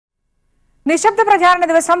നിശബ്ദ പ്രചാരണ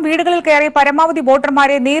ദിവസം വീടുകളിൽ കയറി പരമാവധി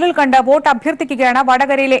വോട്ടർമാരെ നേരിൽ കണ്ട് വോട്ട് അഭ്യർത്ഥിക്കുകയാണ്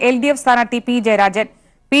വടകരയിലെ LDF സ്ഥാനാർത്ഥി പി ജയരാജൻ.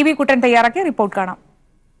 PV കുട്ടൻ തയ്യാറാക്കിയ റിപ്പോർട്ട് കാണാം.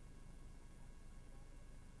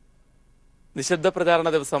 നിശബ്ദ പ്രചാരണ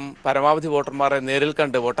ദിവസം പരമാവധി വോട്ടർമാരെ നേരിൽ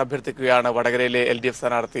കണ്ട് വോട്ട് അഭ്യർത്ഥിക്കുകയാണ് വടകരയിലെ LDF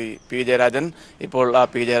സ്ഥാനാർത്ഥി പി ജയരാജൻ. ഇപ്പോൾ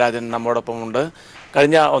പി ജയരാജൻ നമ്മോടൊപ്പമുണ്ട്.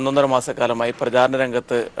 കഴിഞ്ഞ 1.5 മാസക്കാലമായി പ്രചാരണ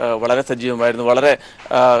രംഗത്ത് വളരെ സജീവമായിരുന്നു. വളരെ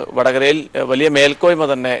വടകരയിൽ വലിയ മേൽക്കോയ്മ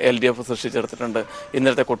തന്നെ LDF സൃഷ്ടിച്ചെടുത്തിട്ടുണ്ട്.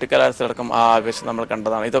 ഇന്നലത്തെ കുട്ടിക്കലാശത്തിലടക്കം ആ ആവേശം നമ്മൾ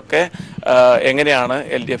കണ്ടതാണ്. ഇതൊക്കെ എങ്ങനെയാണ്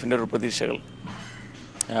LDFന്റെ ഒരു പ്രതീക്ഷകൾ?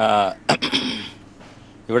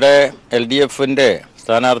 ഇവിടെ LDFന്റെ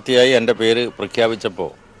സ്ഥാനാർത്ഥിയായി എൻ്റെ പേര്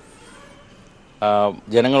പ്രഖ്യാപിച്ചപ്പോൾ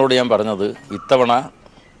ജനങ്ങളോട് ഞാൻ പറഞ്ഞത് ഇത്തവണ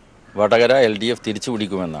വടകര LDF തിരിച്ചു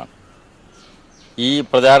പിടിക്കുമെന്നാണ്. ഈ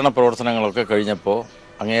പ്രചാരണ പ്രവർത്തനങ്ങളൊക്കെ കഴിഞ്ഞപ്പോൾ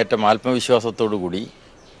അങ്ങേയറ്റം ആത്മവിശ്വാസത്തോടു കൂടി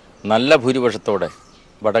നല്ല ഭൂരിപക്ഷത്തോടെ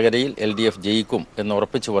വടകരയിൽ LDF ജയിക്കും എന്ന്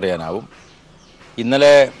ഉറപ്പിച്ചു പറയാനാവും.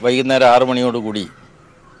 ഇന്നലെ വൈകുന്നേരം 6 മണിയോടുകൂടി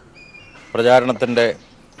പ്രചാരണത്തിൻ്റെ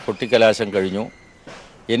കൊട്ടിക്കലാശം കഴിഞ്ഞു.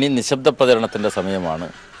 ഇനി നിശബ്ദ പ്രചരണത്തിൻ്റെ സമയമാണ്.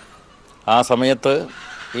 ആ സമയത്ത്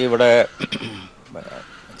ഇവിടെ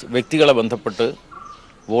വ്യക്തികളെ ബന്ധപ്പെട്ട്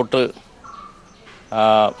വോട്ട്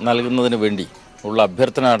നൽകുന്നതിന് വേണ്ടി ഉള്ള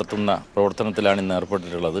അഭ്യർത്ഥന നടത്തുന്ന പ്രവർത്തനത്തിലാണ് ഇന്ന്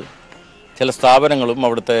ഏർപ്പെട്ടിട്ടുള്ളത്. ചില സ്ഥാപനങ്ങളും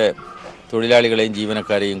അവിടുത്തെ തൊഴിലാളികളെയും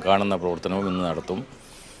ജീവനക്കാരെയും കാണുന്ന പ്രവർത്തനവും ഇന്ന് നടത്തും.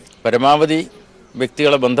 പരമാവധി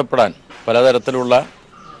വ്യക്തികളെ ബന്ധപ്പെടാൻ പലതരത്തിലുള്ള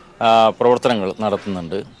പ്രവർത്തനങ്ങൾ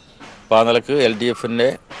നടത്തുന്നുണ്ട്. അപ്പോൾ ആ നിലക്ക് LDFന്റെ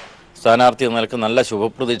സ്ഥാനാർത്ഥി എന്ന നിലക്ക് നല്ല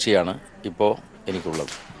ശുഭപ്രതീക്ഷയാണ് ഇപ്പോൾ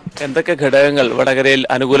എനിക്കുള്ളത്. എന്തൊക്കെ ഘടകങ്ങൾ വടകരയിൽ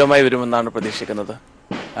അനുകൂലമായി വരുമെന്നാണ് പ്രതീക്ഷിക്കുന്നത്?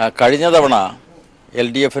 കഴിഞ്ഞ തവണ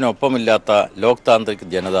LDFനൊപ്പമില്ലാത്ത ലോക് താന്ത്രിക്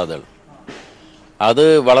ജനതാദൾ അത്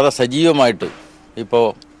വളരെ സജീവമായിട്ട് ഇപ്പോൾ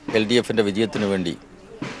LDFന്റെ വിജയത്തിന് വേണ്ടി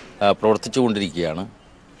പ്രവർത്തിച്ചുകൊണ്ടിരിക്കുകയാണ്.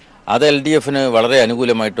 അത് LDFന് വളരെ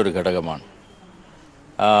അനുകൂലമായിട്ടൊരു ഘടകമാണ്.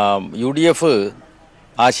 UDF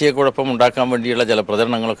ആശയക്കുഴപ്പം ഉണ്ടാക്കാൻ വേണ്ടിയുള്ള ചില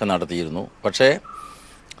പ്രചരണങ്ങളൊക്കെ നടത്തിയിരുന്നു. പക്ഷേ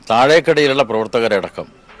താഴേക്കടയിലുള്ള പ്രവർത്തകരടക്കം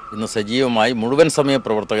ഇന്ന് സജീവമായി മുഴുവൻ സമയ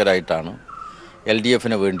പ്രവർത്തകരായിട്ടാണ്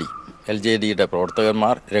LDFന് വേണ്ടി LJDയുടെ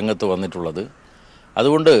പ്രവർത്തകന്മാർ രംഗത്ത് വന്നിട്ടുള്ളത്.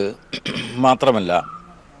 അതുകൊണ്ട് മാത്രമല്ല,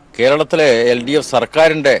 കേരളത്തിലെ LDF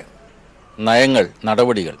സർക്കാരിൻ്റെ നയങ്ങൾ,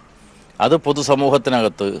 നടപടികൾ അത്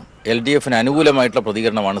പൊതുസമൂഹത്തിനകത്ത് LDFന് അനുകൂലമായിട്ടുള്ള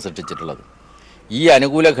പ്രതികരണമാണ് സൃഷ്ടിച്ചിട്ടുള്ളത്. ഈ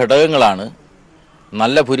അനുകൂല ഘടകങ്ങളാണ്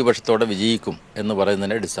നല്ല ഭൂരിപക്ഷത്തോടെ വിജയിക്കും എന്ന്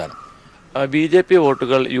പറയുന്നതിൻ്റെ അടിസ്ഥാനം. BJP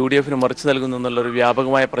വോട്ടുകൾ UDFന് മറിച്ചു നൽകുന്നു എന്നുള്ളൊരു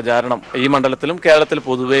വ്യാപകമായ പ്രചാരണം ഈ മണ്ഡലത്തിലും കേരളത്തിൽ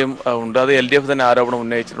പൊതുവെയും ഉണ്ട്. അത് LDF തന്നെ ആരോപണം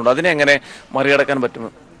ഉന്നയിച്ചിട്ടുണ്ട്. അതിനെ എങ്ങനെ മറികടക്കാൻ പറ്റും?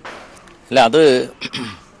 അല്ല, അത്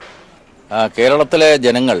കേരളത്തിലെ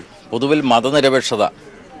ജനങ്ങൾ പൊതുവിൽ മതനിരപേക്ഷത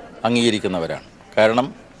അംഗീകരിക്കുന്നവരാണ്. കാരണം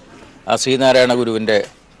ശ്രീനാരായണ ഗുരുവിൻ്റെ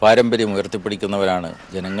പാരമ്പര്യം ഉയർത്തിപ്പിടിക്കുന്നവരാണ്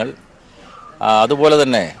ജനങ്ങൾ. അതുപോലെ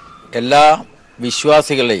തന്നെ എല്ലാ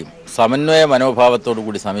വിശ്വാസികളെയും സമന്വയ മനോഭാവത്തോടു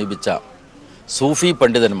കൂടി സമീപിച്ച സൂഫി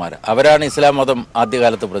പണ്ഡിതന്മാർ, അവരാണ് ഇസ്ലാം മതം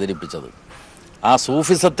ആദ്യകാലത്ത് പ്രചരിപ്പിച്ചത്. ആ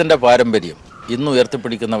സൂഫിസത്തിൻ്റെ പാരമ്പര്യം ഇന്ന്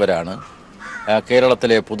ഉയർത്തിപ്പിടിക്കുന്നവരാണ്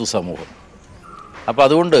കേരളത്തിലെ പൊതുസമൂഹം. അപ്പോൾ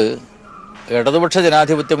അതുകൊണ്ട് ഇടതുപക്ഷ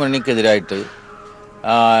ജനാധിപത്യ മുന്നണിക്കെതിരായിട്ട്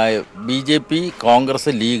BJP,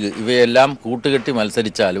 കോൺഗ്രസ്, ലീഗ് ഇവയെല്ലാം കൂട്ടുകെട്ടി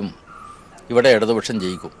മത്സരിച്ചാലും ഇവിടെ ഇടതുപക്ഷം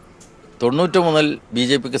ജയിക്കും. 90 മുതൽ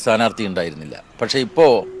BJPക്ക് സ്ഥാനാർത്ഥി ഉണ്ടായിരുന്നില്ല. പക്ഷേ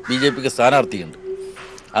ഇപ്പോൾ BJPക്ക് സ്ഥാനാർത്ഥിയുണ്ട്.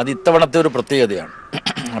 അത് ഇത്തവണത്തെ ഒരു പ്രത്യേകതയാണ്.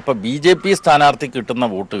 അപ്പോൾ BJP സ്ഥാനാർത്ഥി കിട്ടുന്ന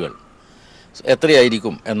വോട്ടുകൾ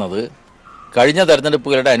എത്രയായിരിക്കും എന്നത് കഴിഞ്ഞ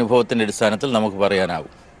തെരഞ്ഞെടുപ്പുകളുടെ അനുഭവത്തിൻ്റെ അടിസ്ഥാനത്തിൽ നമുക്ക്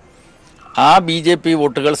പറയാനാവും. ആ BJP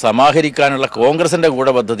വോട്ടുകൾ സമാഹരിക്കാനുള്ള കോൺഗ്രസിൻ്റെ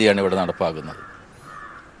കൂടെ പദ്ധതിയാണ് ഇവിടെ നടപ്പാക്കുന്നത്.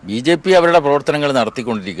 BJP അവരുടെ പ്രവർത്തനങ്ങൾ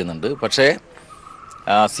നടത്തിക്കൊണ്ടിരിക്കുന്നുണ്ട്. പക്ഷേ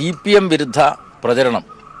CPM വിരുദ്ധ പ്രചരണം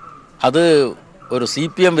അത് ഒരു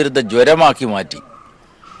CPM വിരുദ്ധ ജ്വരമാക്കി മാറ്റി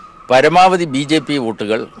പരമാവധി BJP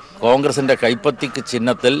വോട്ടുകൾ കോൺഗ്രസിൻ്റെ കൈപ്പത്തിക്ക്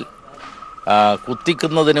ചിഹ്നത്തിൽ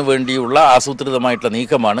കുത്തിക്കുന്നതിന് വേണ്ടിയുള്ള ആസൂത്രിതമായിട്ടുള്ള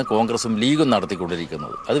നീക്കമാണ് കോൺഗ്രസും ലീഗും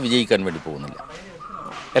നടത്തിക്കൊണ്ടിരിക്കുന്നത്. അത് വിജയിക്കാൻ വേണ്ടി പോകുന്നില്ല.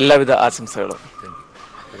 എല്ലാവിധ ആശംസകളും.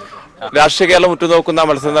 രാഷ്ട്രീയ കേരളം ഉറ്റുനോക്കുന്ന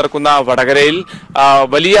മത്സരം നടക്കുന്ന വടകരയിൽ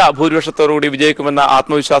വലിയ ഭൂരിപക്ഷത്തോടുകൂടി വിജയിക്കുമെന്ന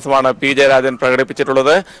ആത്മവിശ്വാസമാണ് പി ജയരാജൻ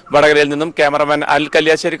പ്രകടിപ്പിച്ചിട്ടുള്ളത്. വടകരയിൽ നിന്നും ക്യാമറമാൻ അൽ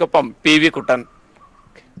കല്യാശ്ശേരിക്കൊപ്പം PV കുട്ടൻ.